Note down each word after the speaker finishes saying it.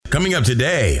Coming up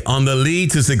today on the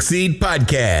Lead to Succeed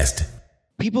podcast.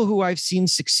 People who I've seen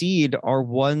succeed are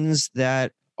ones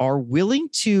that are willing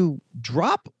to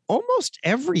drop almost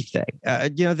everything.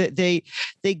 They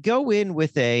go in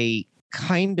with a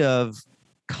kind of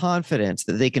confidence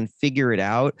that they can figure it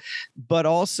out, but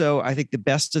also I think the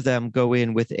best of them go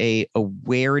in with a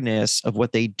awareness of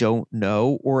what they don't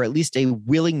know, or at least a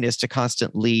willingness to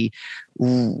constantly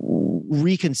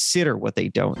reconsider what they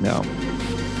don't know.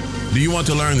 Do you want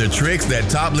to learn the tricks that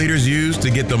top leaders use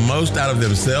to get the most out of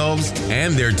themselves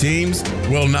and their teams?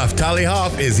 Well, Naftali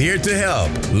Hoff is here to help.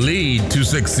 Lead to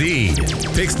Succeed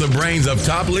picks the brains of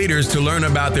top leaders to learn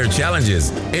about their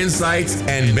challenges, insights,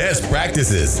 and best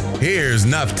practices. Here's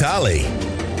Naftali.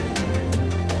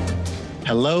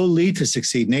 Hello, Lead to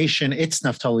Succeed Nation. It's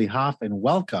Naftali Hoff, and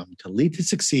welcome to Lead to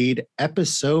Succeed,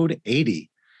 episode 80.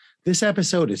 This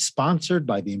episode is sponsored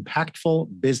by the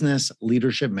Impactful Business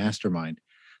Leadership Mastermind.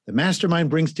 The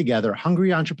Mastermind brings together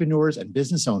hungry entrepreneurs and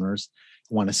business owners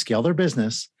who want to scale their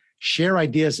business, share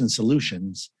ideas and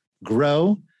solutions,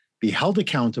 grow, be held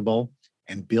accountable,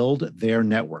 and build their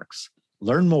networks.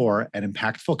 Learn more at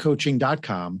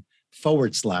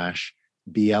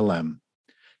impactfulcoaching.com/BLM.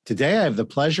 Today, I have the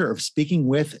pleasure of speaking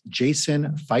with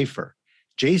Jason Feifer.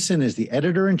 Jason is the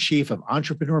editor-in-chief of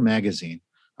Entrepreneur Magazine,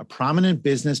 a prominent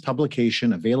business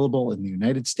publication available in the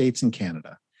United States and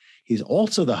Canada. He's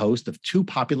also the host of two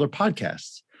popular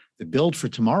podcasts, the Build for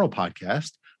Tomorrow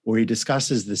podcast, where he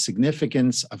discusses the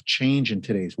significance of change in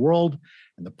today's world,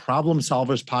 and the Problem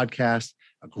Solvers podcast,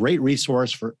 a great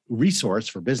resource for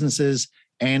businesses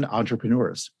and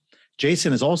entrepreneurs.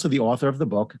 Jason is also the author of the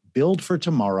book, Build for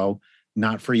Tomorrow,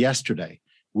 Not for Yesterday,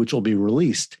 which will be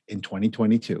released in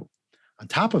 2022. On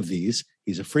top of these,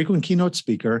 he's a frequent keynote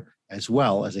speaker as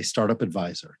well as a startup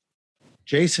advisor.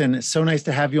 Jason, it's so nice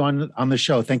to have you on the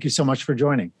show. Thank you so much for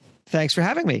joining. Thanks for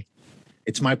having me.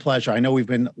 It's my pleasure. I know we've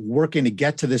been working to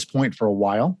get to this point for a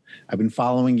while. I've been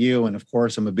following you, and of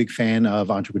course, I'm a big fan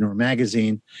of Entrepreneur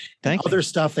Magazine and other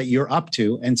stuff that you're up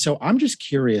to. And so I'm just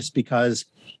curious because,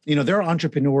 there are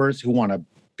entrepreneurs who want to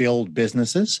build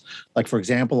businesses. Like, for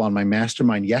example, on my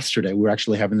mastermind yesterday, we were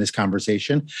actually having this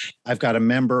conversation. I've got a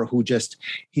member who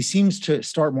he seems to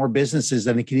start more businesses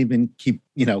than he can even keep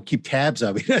tabs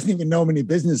of. He doesn't even know how many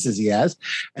businesses he has.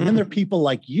 And then there are people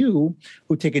like you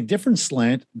who take a different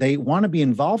slant. They want to be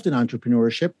involved in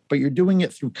entrepreneurship, but you're doing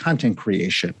it through content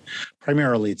creation.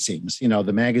 Primarily, it seems,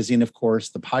 the magazine, of course,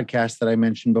 the podcast that I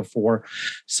mentioned before.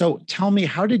 So tell me,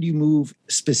 how did you move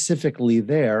specifically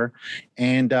there,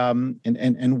 and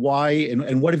why,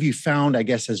 and what have you found, I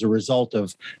guess, as a result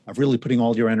of really putting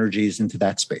all your energies into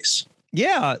that space?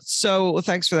 Yeah. So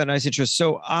thanks for that nice intro.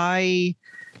 So I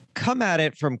come at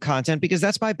it from content because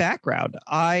that's my background.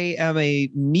 I am a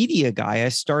media guy. I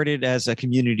started as a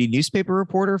community newspaper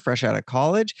reporter fresh out of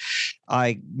college.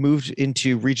 I moved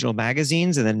into regional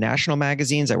magazines and then national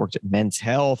magazines. I worked at Men's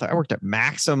Health. I worked at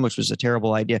Maxim, which was a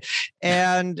terrible idea.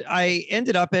 And I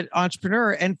ended up at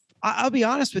Entrepreneur. And I'll be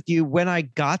honest with you, when I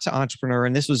got to Entrepreneur,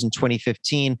 and this was in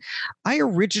 2015, I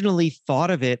originally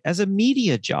thought of it as a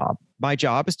media job. My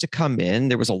job is to come in.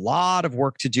 There was a lot of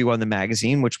work to do on the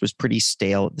magazine, which was pretty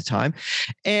stale at the time.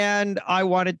 And I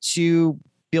wanted to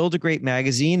build a great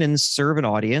magazine and serve an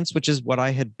audience, which is what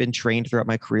I had been trained throughout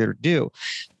my career to do.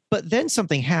 But then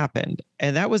something happened,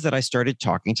 and that was that I started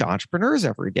talking to entrepreneurs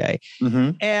every day.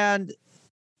 Mm-hmm. And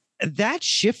that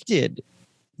shifted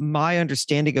my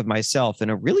understanding of myself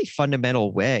in a really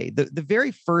fundamental way. The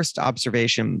very first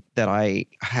observation that I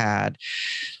had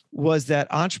was that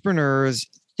entrepreneurs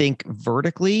think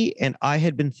vertically, and I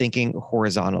had been thinking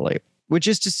horizontally, which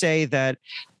is to say that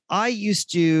I used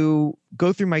to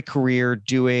go through my career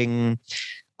doing,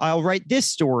 I'll write this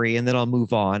story and then I'll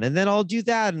move on, and then I'll do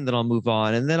that and then I'll move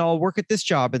on, and then I'll work at this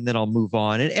job and then I'll move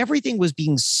on. And everything was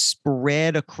being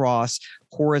spread across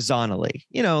horizontally,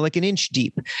 like an inch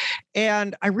deep.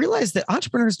 And I realized that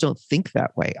entrepreneurs don't think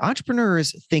that way.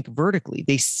 Entrepreneurs think vertically.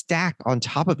 They stack on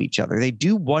top of each other. They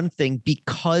do one thing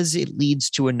because it leads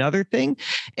to another thing.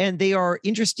 And they are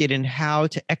interested in how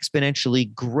to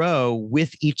exponentially grow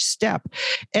with each step.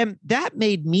 And that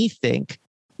made me think,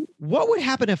 what would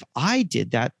happen if I did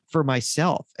that for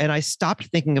myself? And I stopped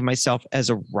thinking of myself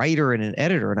as a writer and an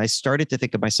editor, and I started to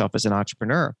think of myself as an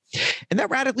entrepreneur. And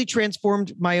that radically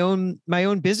transformed my own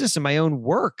business and my own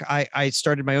work. I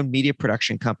started my own media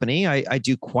production company. I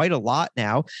do quite a lot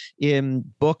now in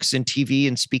books and TV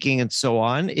and speaking and so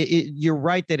on. You're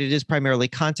right that it is primarily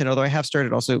content, although I have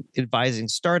started also advising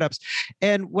startups.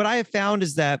 And what I have found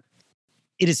is that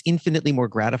it is infinitely more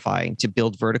gratifying to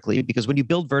build vertically, because when you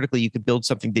build vertically, you can build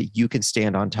something that you can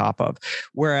stand on top of.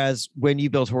 Whereas when you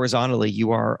build horizontally,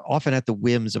 you are often at the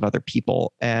whims of other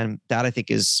people. And that, I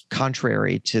think, is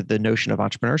contrary to the notion of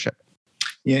entrepreneurship.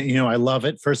 Yeah, I love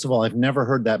it. First of all, I've never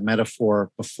heard that metaphor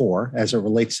before as it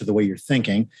relates to the way you're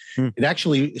thinking. It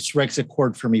actually strikes a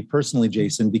chord for me personally,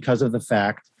 Jason, because of the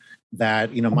fact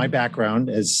that, my background,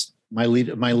 as my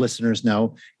listeners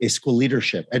know, is school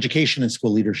leadership, education and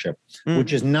school leadership,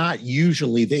 which is not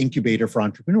usually the incubator for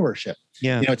entrepreneurship.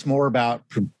 Yeah. It's more about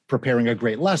preparing a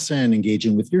great lesson,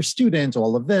 engaging with your students,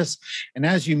 all of this. And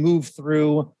as you move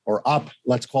through or up,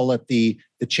 let's call it the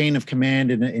chain of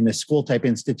command in a school type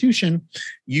institution,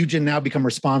 you can now become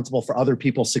responsible for other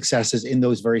people's successes in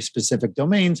those very specific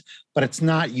domains, but it's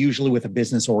not usually with a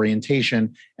business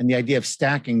orientation. And the idea of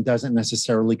stacking doesn't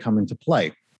necessarily come into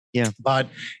play. Yeah. But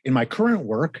in my current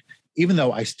work, even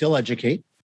though I still educate,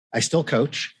 I still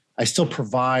coach, I still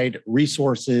provide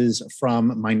resources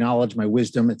from my knowledge, my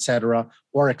wisdom, et cetera,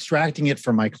 or extracting it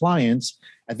from my clients,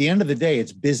 at the end of the day,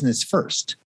 it's business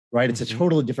first, right? It's a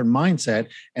totally different mindset.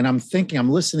 And I'm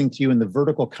listening to you in the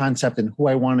vertical concept and who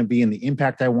I want to be and the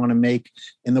impact I want to make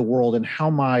in the world and how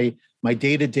my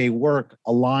day-to-day work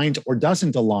aligns or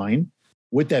doesn't align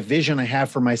with that vision I have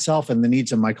for myself and the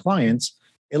needs of my clients.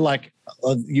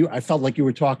 I felt like you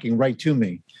were talking right to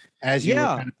me as you were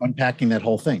kind of unpacking that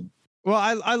whole thing.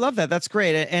 Well, I love that. That's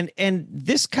great. And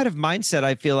this kind of mindset,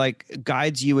 I feel like,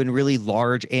 guides you in really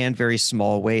large and very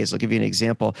small ways. I'll give you an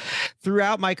example.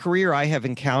 Throughout my career, I have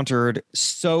encountered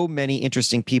so many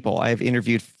interesting people. I have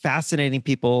interviewed fascinating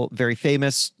people, very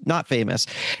famous, not famous.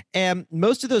 And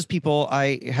most of those people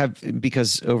I have,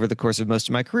 because over the course of most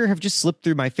of my career, have just slipped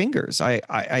through my fingers.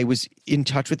 I was in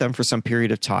touch with them for some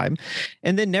period of time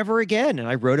and then never again. And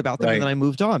I wrote about them and then I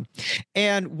moved on.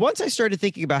 And once I started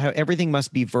thinking about how everything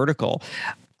must be vertical,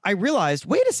 I realized,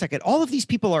 wait a second, all of these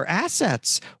people are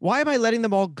assets. Why am I letting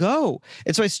them all go?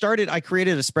 And so I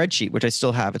created a spreadsheet, which I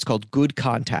still have. It's called Good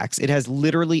Contacts. It has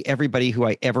literally everybody who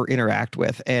I ever interact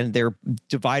with, and they're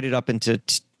divided up into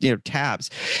tabs.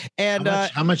 And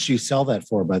how much do you sell that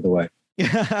for, by the way?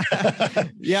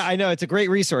 Yeah, I know. It's a great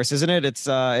resource, isn't it?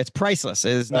 It's priceless.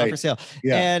 It's not for sale.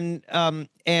 Yeah.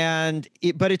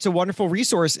 But it's a wonderful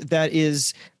resource that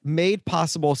is made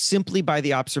possible simply by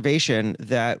the observation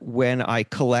that when I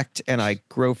collect and I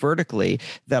grow vertically,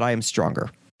 that I am stronger.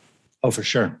 Oh, for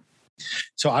sure.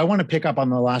 So I want to pick up on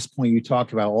the last point you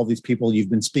talked about, all these people you've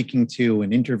been speaking to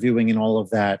and interviewing and all of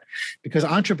that, because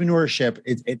entrepreneurship,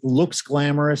 it looks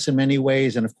glamorous in many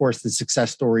ways. And of course, the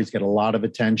success stories get a lot of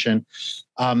attention,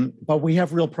 but we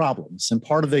have real problems. And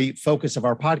part of the focus of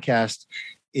our podcast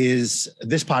is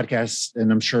this podcast,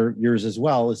 and I'm sure yours as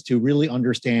well, is to really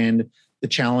understand the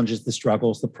challenges, the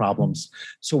struggles, the problems.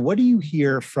 So what do you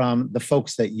hear from the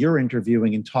folks that you're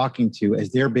interviewing and talking to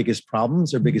as their biggest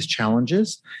problems, their biggest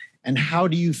challenges? And how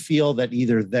do you feel that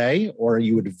either they or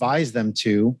you advise them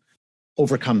to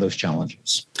overcome those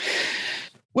challenges?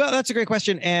 Well, that's a great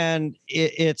question. And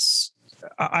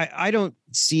I don't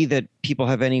see that people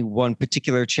have any one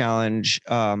particular challenge.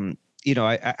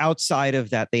 Outside of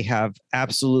that, they have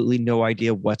absolutely no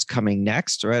idea what's coming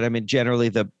next, right? I mean, generally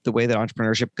the way that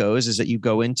entrepreneurship goes is that you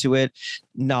go into it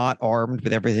not armed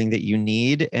with everything that you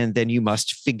need, and then you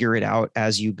must figure it out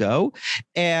as you go.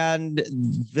 And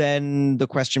then the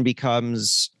question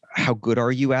becomes, how good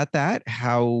are you at that?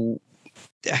 How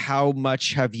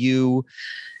much have you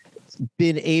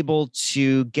been able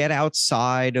to get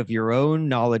outside of your own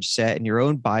knowledge set and your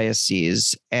own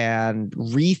biases and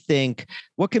rethink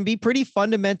what can be pretty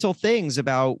fundamental things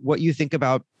about what you think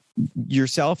about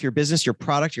yourself, your business, your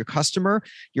product, your customer,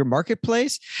 your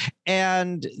marketplace?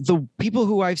 And the people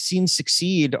who I've seen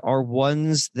succeed are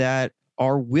ones that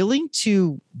are willing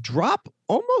to drop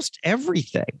almost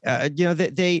everything.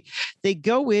 They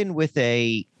go in with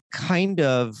a kind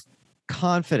of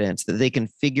confidence that they can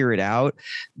figure it out,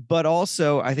 but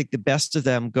also I think the best of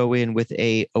them go in with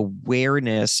a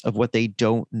awareness of what they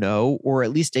don't know, or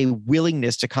at least a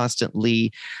willingness to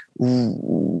constantly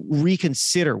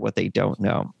reconsider what they don't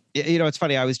know. It's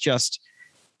funny. I was just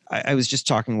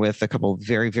talking with a couple of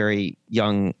very, very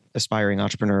young aspiring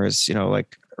entrepreneurs,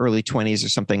 like early 20s or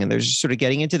something, and they're just sort of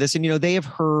getting into this, and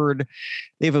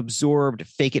they've absorbed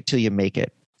 "fake it till you make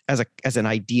it" as an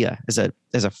idea, as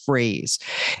a phrase.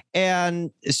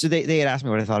 And so they had asked me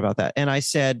what I thought about that. And I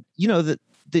said,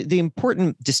 the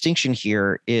important distinction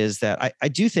here is that I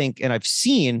do think, and I've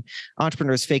seen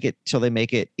entrepreneurs fake it till they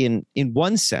make it in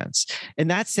one sense. And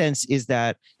that sense is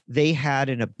that they had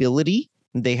an ability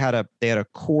They had a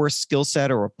core skill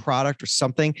set or a product or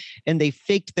something, and they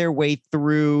faked their way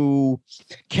through.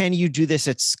 Can you do this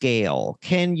at scale?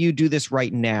 Can you do this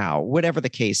right now? Whatever the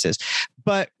case is.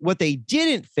 But what they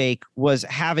didn't fake was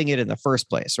having it in the first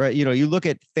place, right? You know, you look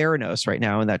at Theranos right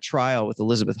now in that trial with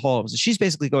Elizabeth Holmes, and she's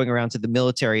basically going around to the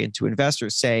military and to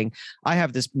investors saying, I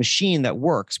have this machine that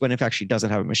works, when in fact she doesn't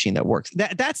have a machine that works.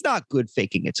 That's not good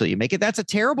faking it till you make it. That's a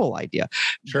terrible idea.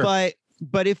 Sure.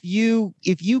 But if you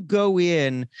go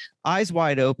in eyes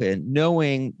wide open,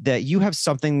 knowing that you have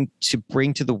something to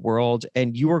bring to the world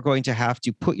and you are going to have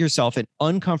to put yourself in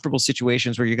uncomfortable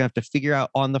situations where you're going to have to figure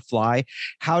out on the fly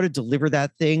how to deliver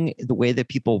that thing the way that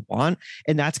people want.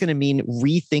 And that's going to mean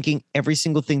rethinking every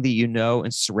single thing that you know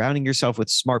and surrounding yourself with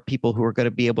smart people who are going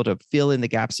to be able to fill in the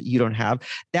gaps that you don't have.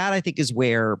 That, I think, is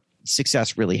where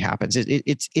success really happens.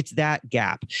 It's that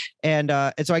gap. And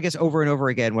so I guess over and over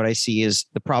again, what I see is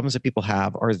the problems that people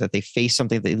have are that they face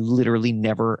something they literally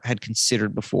never had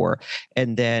considered before.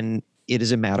 And then it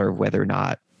is a matter of whether or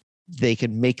not they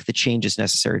can make the changes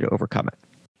necessary to overcome it.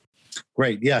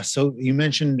 Great. Yeah. So you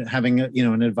mentioned having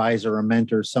an advisor, a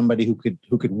mentor, somebody who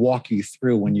could walk you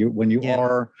through when you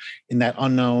are in that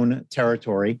unknown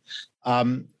territory.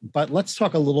 But let's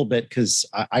talk a little bit, because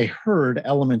I heard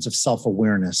elements of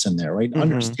self-awareness in there, right? Mm-hmm.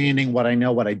 Understanding what I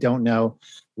know, what I don't know,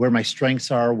 where my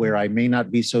strengths are, where I may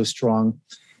not be so strong.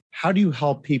 How do you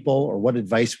help people, or what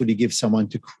advice would you give someone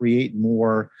to create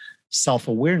more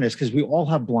self-awareness? Because we all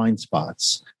have blind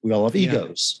spots. We all have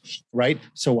egos, right?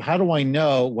 So how do I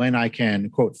know when I can,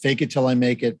 quote, fake it till I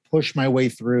make it, push my way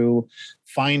through,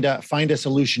 find a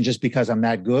solution just because I'm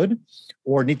that good,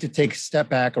 or need to take a step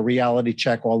back, a reality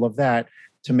check, all of that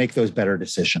to make those better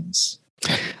decisions?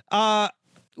 Well,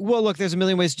 look, there's a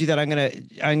million ways to do that. I'm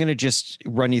gonna just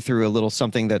run you through a little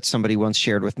something that somebody once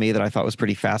shared with me that I thought was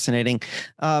pretty fascinating.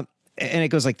 And it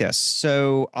goes like this.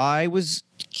 So I was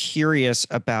curious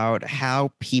about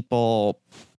how people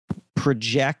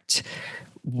project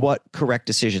what correct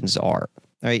decisions are.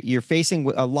 Right? You're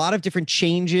facing a lot of different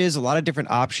changes, a lot of different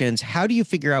options. How do you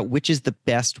figure out which is the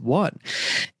best one?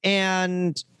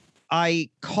 And I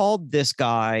called this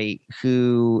guy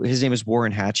who, his name is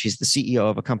Warren Hatch. He's the CEO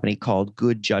of a company called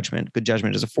Good Judgment. Good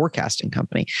Judgment is a forecasting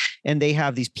company. And they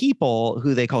have these people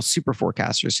who they call super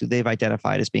forecasters, who they've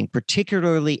identified as being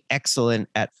particularly excellent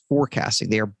at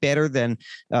forecasting. They are better than,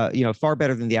 far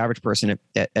better than the average person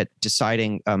at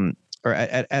deciding, or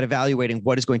at evaluating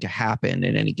what is going to happen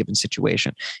in any given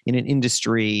situation in an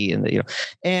industry.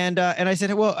 And I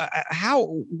said, well,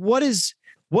 what is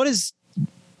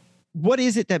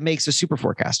it that makes a super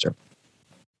forecaster?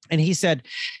 And he said,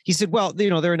 well,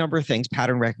 there are a number of things.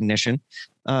 Pattern recognition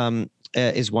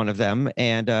is one of them,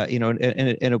 and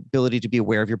an ability to be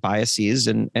aware of your biases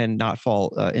and not fall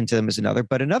into them is another.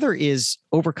 But another is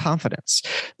overconfidence.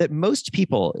 That most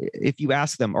people, if you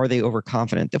ask them, are they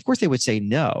overconfident? Of course, they would say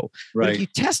no. Right.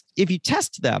 But if you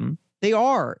test them, they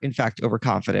are in fact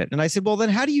overconfident. And I said, well, then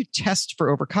how do you test for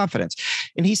overconfidence?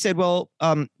 And he said, well,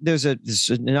 we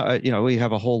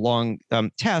have a whole long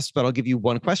test, but I'll give you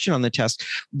one question on the test.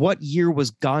 What year was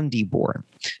Gandhi born?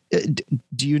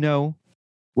 Do you know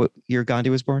what year Gandhi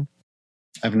was born?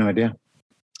 I have no idea.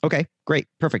 Okay, great.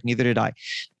 Perfect. Neither did I.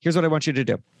 Here's what I want you to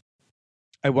do.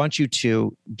 I want you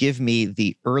to give me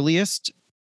the earliest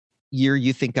year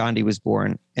you think Gandhi was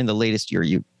born and the latest year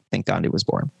you think Gandhi was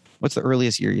born. What's the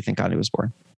earliest year you think Gandhi was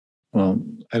born? Well,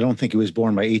 I don't think he was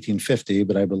born by 1850,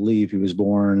 but I believe he was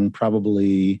born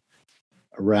probably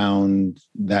around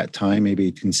that time,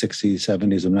 maybe 1860s,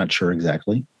 70s. I'm not sure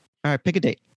exactly. All right, pick a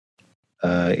date.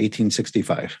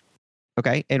 1865.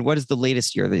 Okay. And what is the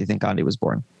latest year that you think Gandhi was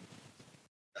born?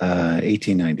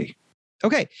 1890.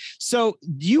 Okay. So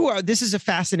this is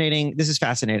fascinating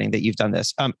that you've done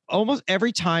this. Almost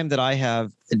every time that I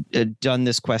have done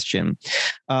this question,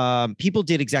 people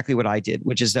did exactly what I did,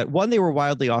 which is that one, they were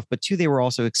wildly off, but two, they were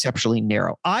also exceptionally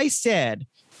narrow. I said,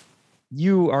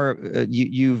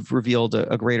 you've revealed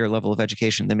a greater level of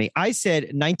education than me. I said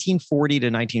 1940 to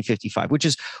 1955, which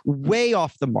is way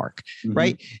off the mark, mm-hmm.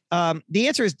 right? The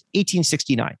answer is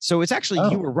 1869. So it's actually,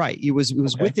 you were right. It was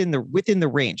okay. within the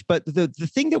range. But the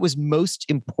thing that was most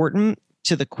important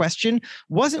to the question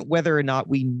wasn't whether or not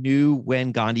we knew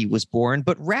when Gandhi was born,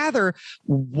 but rather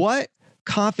what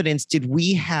confidence did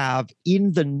we have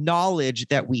in the knowledge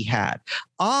that we had?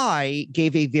 I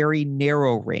gave a very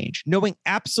narrow range, knowing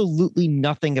absolutely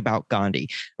nothing about Gandhi,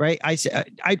 right? I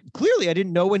said, I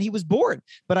didn't know when he was born,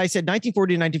 but I said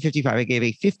 1940 to 1955, I gave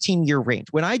a 15-year range.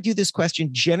 When I do this question,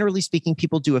 generally speaking,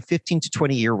 people do a 15 to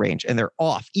 20-year range and they're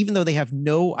off, even though they have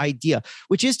no idea,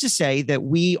 which is to say that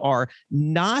we are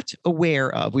not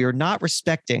aware of, we are not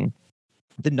respecting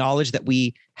the knowledge that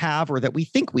we have or that we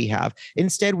think we have.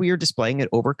 Instead, we are displaying an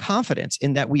overconfidence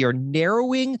in that we are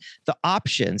narrowing the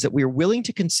options that we are willing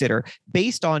to consider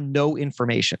based on no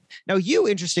information. Now, you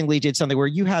interestingly did something where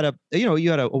you had a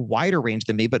wider range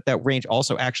than me, but that range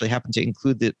also actually happened to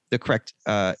include the correct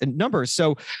numbers.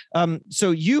 So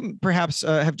you perhaps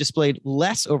have displayed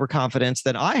less overconfidence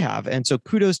than I have, and so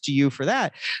kudos to you for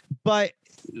that. But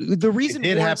the reason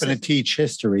it did happen to teach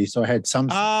history, so I had some.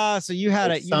 So you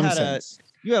had a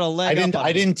leg.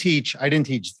 I didn't teach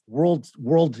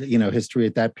world history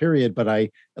at that period, but I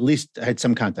at least had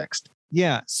some context.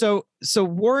 Yeah. So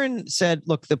Warren said,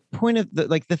 look, the point of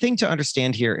the thing to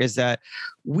understand here is that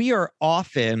we are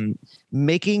often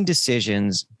making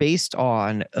decisions based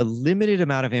on a limited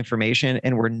amount of information,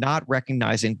 and we're not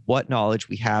recognizing what knowledge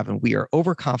we have, and we are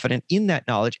overconfident in that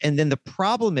knowledge. And then the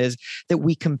problem is that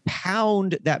we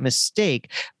compound that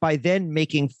mistake by then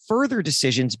making further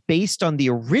decisions based on the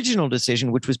original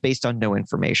decision, which was based on no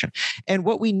information. And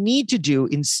what we need to do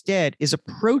instead is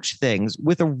approach things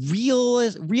with a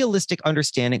realistic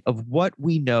understanding of what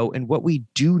we know and what we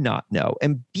do not know,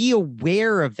 and be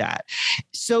aware of that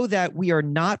so that we are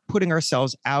not putting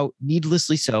ourselves out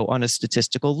needlessly so on a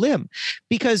statistical limb,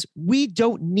 because we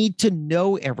don't need to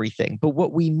know everything. But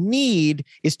what we need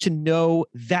is to know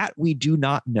that we do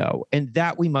not know, and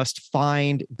that we must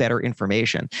find better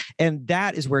information. And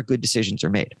that is where good decisions are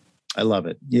made. I love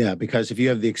it. Yeah, because if you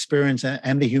have the experience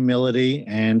and the humility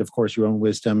and, of course, your own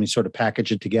wisdom, you sort of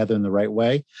package it together in the right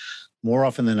way, more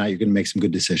often than not, you're going to make some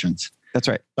good decisions. That's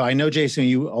right. So I know, Jason,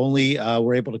 you only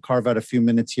were able to carve out a few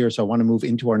minutes here, so I want to move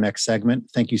into our next segment.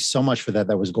 Thank you so much for that.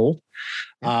 That was gold.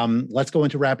 Let's go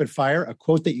into rapid fire. A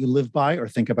quote that you live by or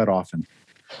think about often.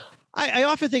 I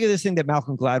often think of this thing that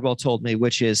Malcolm Gladwell told me,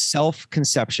 which is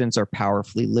self-conceptions are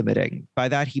powerfully limiting. By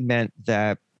that, he meant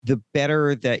that the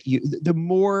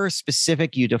more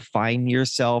specific you define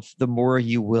yourself, the more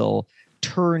you will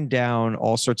turn down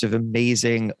all sorts of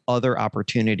amazing other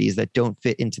opportunities that don't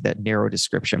fit into that narrow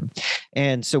description.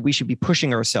 And so we should be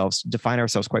pushing ourselves to define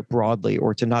ourselves quite broadly,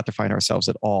 or to not define ourselves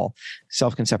at all.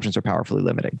 Self-conceptions are powerfully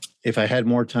limiting. If I had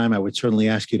more time, I would certainly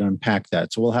ask you to unpack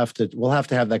that. So we'll have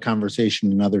to have that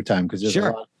conversation another time, because there's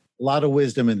a lot of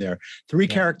wisdom in there. Three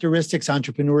characteristics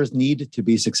entrepreneurs need to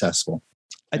be successful.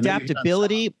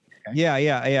 Adaptability. Yeah.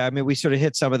 I mean, we sort of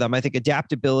hit some of them. I think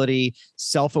adaptability,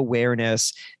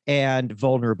 self-awareness, and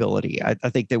vulnerability. I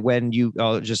think that when you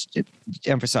just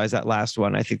emphasize that last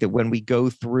one, I think that when we go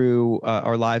through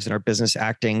our lives and our business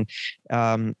acting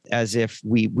as if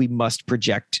we must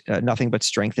project nothing but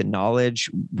strength and knowledge,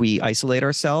 we isolate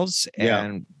ourselves,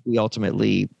 and we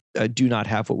ultimately do not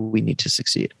have what we need to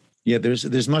succeed. Yeah,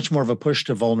 there's much more of a push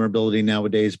to vulnerability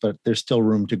nowadays, but there's still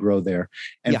room to grow there.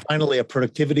 And finally, a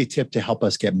productivity tip to help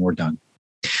us get more done.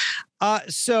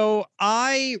 So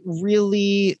I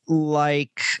really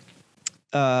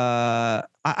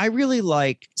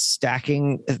like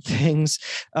stacking things.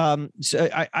 So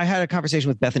I had a conversation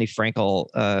with Bethany Frankel,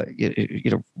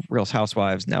 Real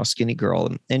Housewives, now Skinny Girl.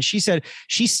 And she said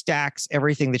she stacks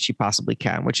everything that she possibly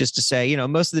can, which is to say,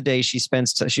 most of the day she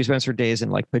spends her days in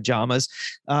like pajamas.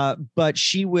 But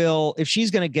she will, if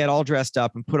she's going to get all dressed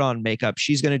up and put on makeup,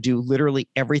 she's going to do literally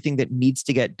everything that needs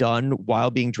to get done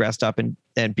while being dressed up and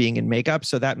being in makeup.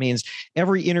 So that means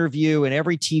every interview and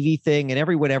every TV thing and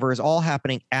every whatever is all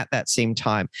happening at that same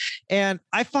time. And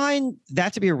I find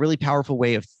that to be a really powerful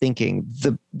way of thinking.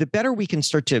 The better we can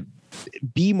start to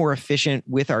be more efficient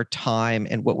with our time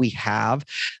and what we have,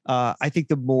 I think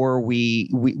the more we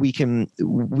can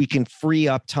free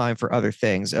up time for other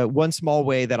things. One small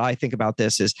way that I think about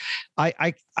this is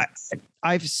I've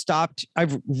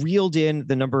reeled in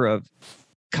the number of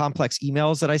complex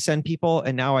emails that I send people,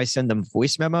 and now I send them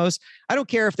voice memos. I don't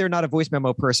care if they're not a voice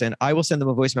memo person. I will send them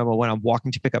a voice memo when I'm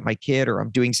walking to pick up my kid or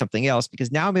I'm doing something else,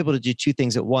 because now I'm able to do two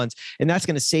things at once. And that's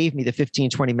going to save me the 15,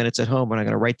 20 minutes at home when I'm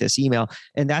going to write this email.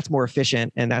 And that's more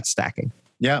efficient, and that's stacking.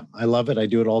 Yeah, I love it. I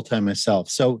do it all the time myself.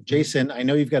 So Jason, I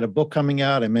know you've got a book coming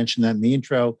out. I mentioned that in the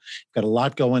intro. You've got a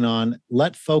lot going on.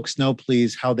 Let folks know,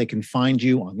 please, how they can find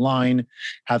you online,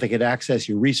 how they can access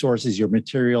your resources, your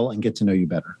material, and get to know you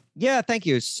better. Yeah, thank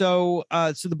you. So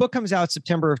the book comes out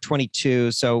September of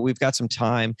 22. So we've got some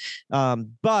time.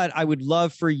 But I would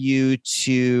love for you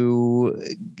to,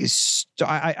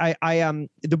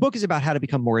 the book is about how to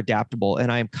become more adaptable,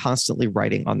 and I am constantly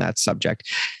writing on that subject.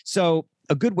 So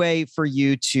a good way for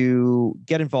you to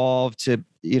get involved, to,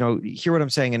 hear what I'm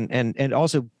saying, and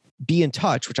also be in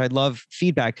touch, which I love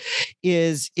feedback,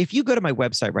 is if you go to my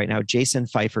website right now,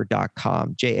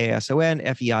 jasonfeifer.com,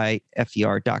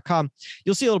 JASONFEIFER.com,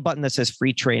 you'll see a little button that says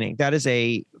free training. That is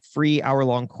a free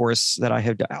hour-long course that I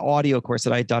have, audio course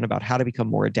that I had done about how to become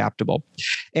more adaptable.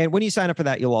 And when you sign up for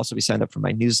that, you'll also be signed up for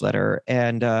my newsletter.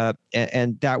 And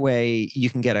that way you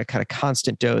can get a kind of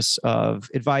constant dose of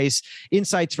advice,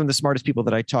 insights from the smartest people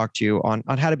that I talk to on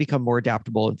how to become more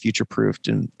adaptable and future-proofed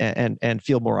and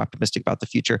feel more optimistic about the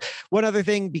future. One other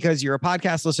thing, because you're a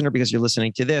podcast listener, because you're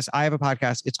listening to this, I have a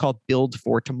podcast. It's called Build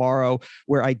for Tomorrow,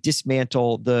 where I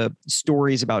dismantle the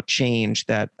stories about change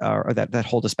that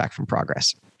hold us back from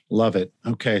progress. Love it.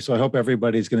 Okay. So I hope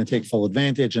everybody's going to take full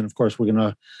advantage. And of course, we're going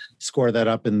to score that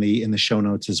up in the show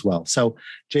notes as well. So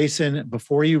Jason,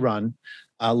 before you run,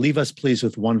 leave us please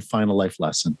with one final life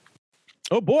lesson.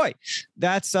 Oh boy,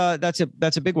 that's a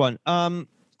big one. I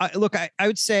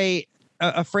would say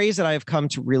a phrase that I've come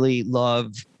to really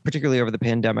love, particularly over the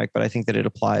pandemic, but I think that it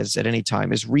applies at any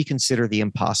time, is reconsider the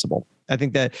impossible. I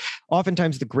think that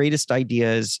oftentimes the greatest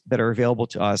ideas that are available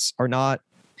to us are not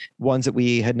ones that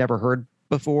we had never heard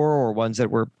before or ones that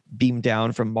were beamed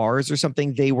down from Mars or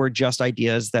something. They were just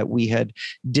ideas that we had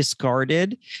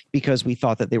discarded because we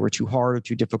thought that they were too hard or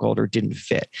too difficult or didn't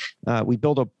fit. We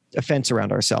build a fence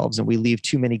around ourselves and we leave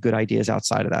too many good ideas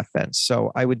outside of that fence.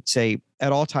 So I would say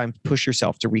at all times, push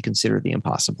yourself to reconsider the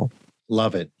impossible.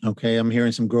 Love it. Okay. I'm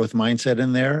hearing some growth mindset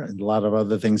in there and a lot of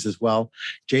other things as well.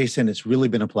 Jason, it's really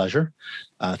been a pleasure.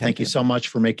 Thank you so much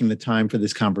for making the time for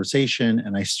this conversation.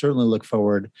 And I certainly look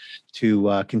forward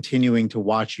to continuing to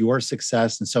watch your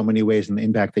success in so many ways and the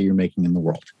impact that you're making in the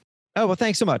world. Oh, well,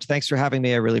 thanks so much. Thanks for having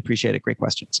me. I really appreciate it. Great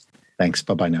questions. Thanks.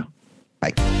 Bye-bye now.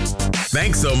 Bye.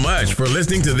 Thanks so much for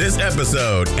listening to this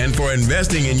episode and for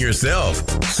investing in yourself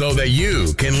so that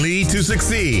you can lead to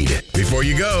succeed. Before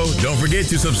you go, don't forget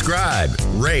to subscribe,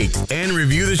 rate, and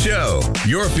review the show.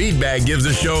 Your feedback gives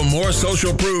the show more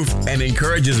social proof and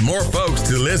encourages more folks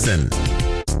to listen.